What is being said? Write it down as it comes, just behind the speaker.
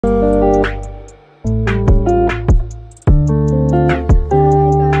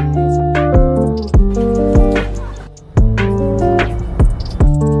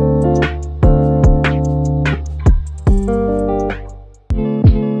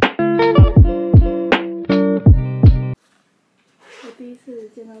我第一次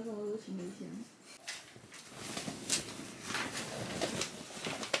见到这么多行李箱。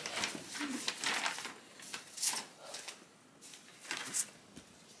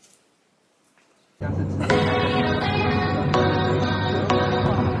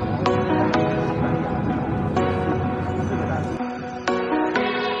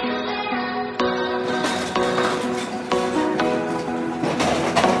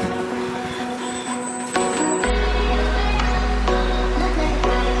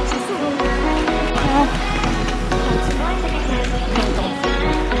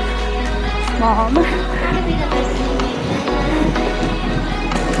Mom.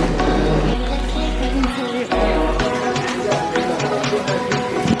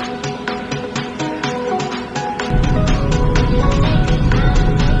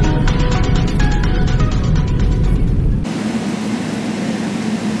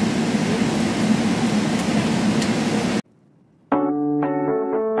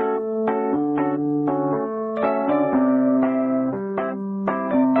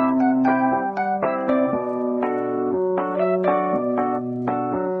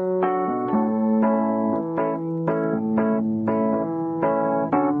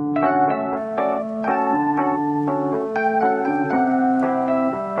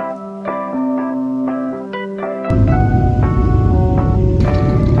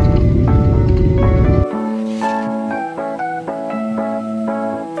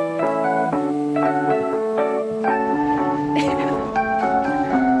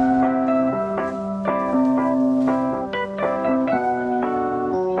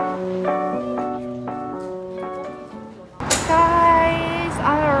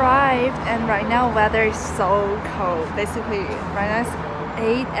 And right now weather is so cold. Basically right now it's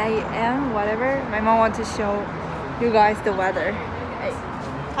 8 a.m. whatever. My mom wants to show you guys the weather. Hey.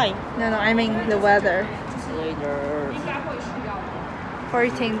 Hi. No, I mean the weather. Later.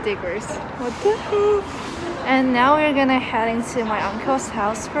 14 degrees. What the hell? And now we're gonna head into my uncle's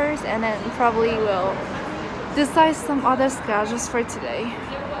house first, and then probably we'll decide some other schedules for today.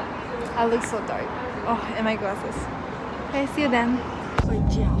 I look so dark. Oh, and my glasses. Okay, see you then. 睡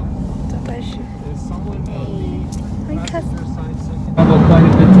觉。My cousin. Traveled quite a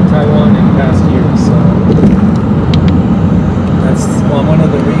bit to Taiwan in past years, so that's one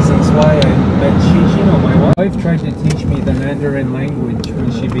of the reasons why I met Chi. You know, my wife tried to teach me the Mandarin language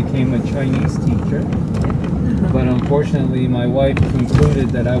when she became a Chinese teacher, but unfortunately my wife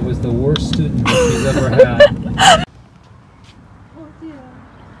concluded that I was the worst student that she's ever had.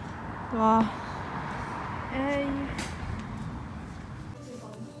 Wow.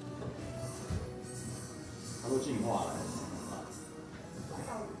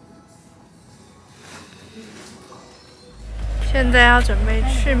 现在要准备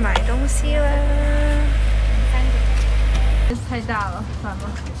去买东西了。太大了，算了。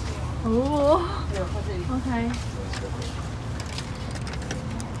哦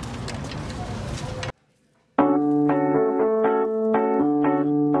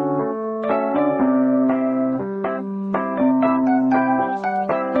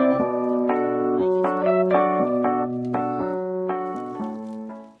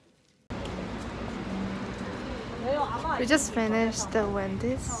just finished the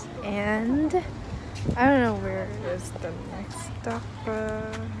Wendy's and I don't know where is the next stop.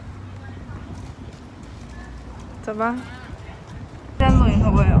 走吧。在录影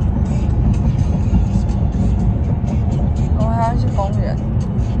会不会有？我们还要去公园。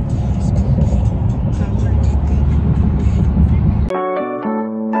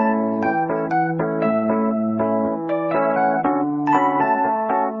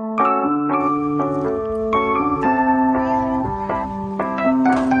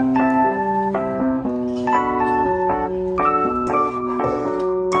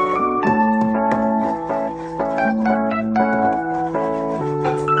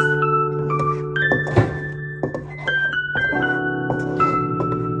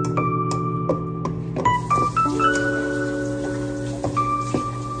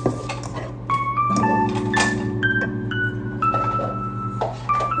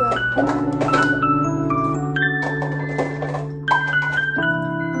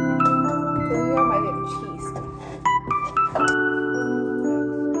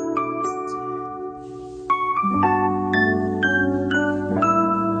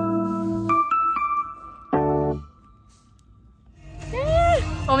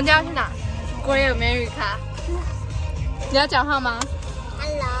我们家要去哪？国有美语卡。你要讲话吗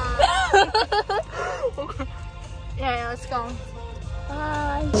 ？Hello。Yeah, let's go.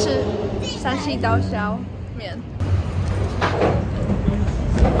 Bye. 吃山西刀削面。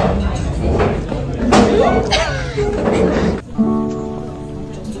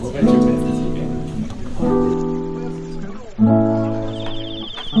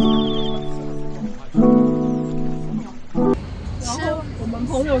们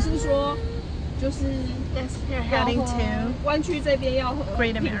朋友是说，就是 Yes, you're 要 heading 喝 to 湾区这边要喝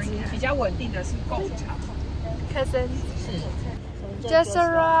Great 品质 America. 比较稳定的是贡茶。 cousins. 是。 Just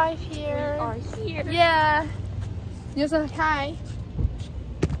arrived here. Are here. Yeah. 你就说 hi.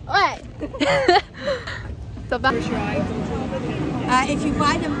 喂。走吧。 If you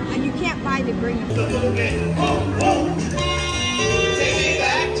buy them, you can't buy the green.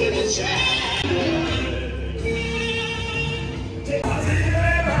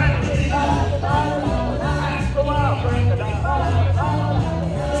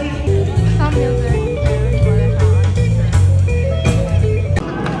 Some music.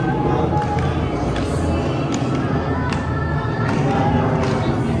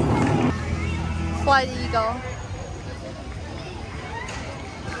 坏的eagle.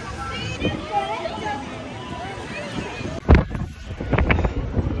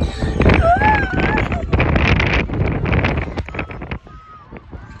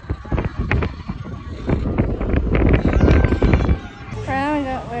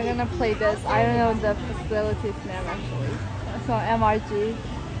 We're gonna play this. I don't know the facilities name actually. So MRG.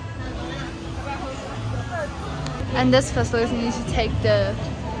 And this facility you need to take the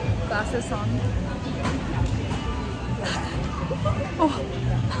glasses on. Oh.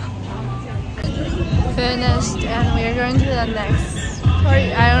 Finished, and we are going to the next. Or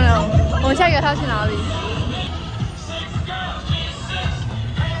I don't know. 我们下一个要去哪里？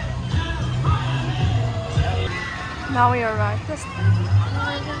 Now we arrive.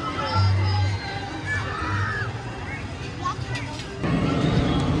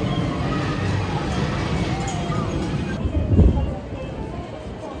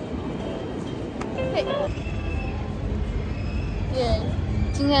 Hey. 耶，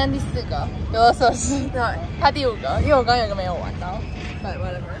今天第4个游乐设施，对，它第5个，因为我刚刚有一个没有玩到。But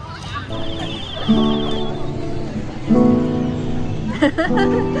whatever.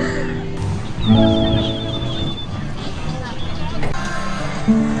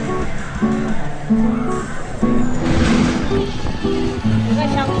 我在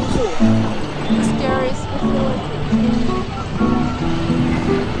香菇树。 Scary facility.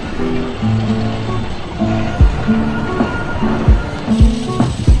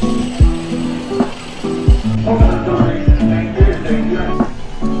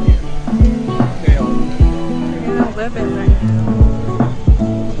 You're gonna live in right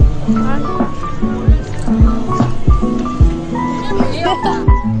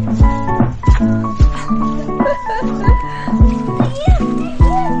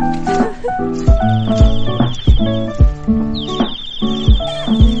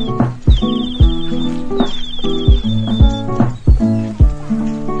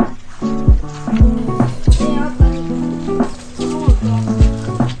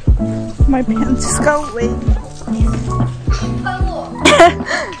My pants is going. 喷我，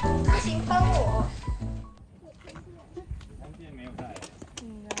不行喷我。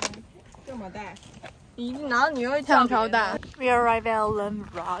干嘛带？然后你又会跳超大。We arrived at Lim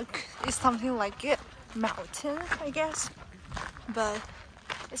Rock. It's something like a mountain, I guess, but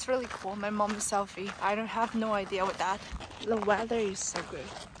it's really cool. My mom is selfie. I don't have no idea what that. The weather is so good.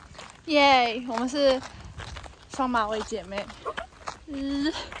 Yay! 我们是双马尾姐妹。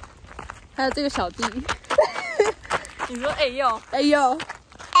还有这个小弟。你说哎呦哎呦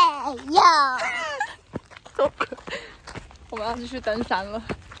哎呦，我们要继续登山了，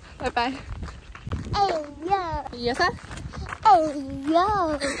拜拜。哎呦， 1、2、3。哎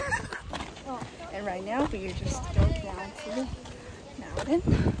呦。 And right now we are just going down to the mountain.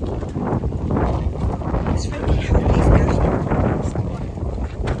 It's really heavy,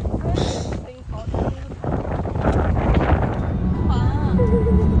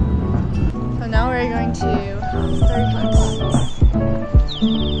 So now we're going to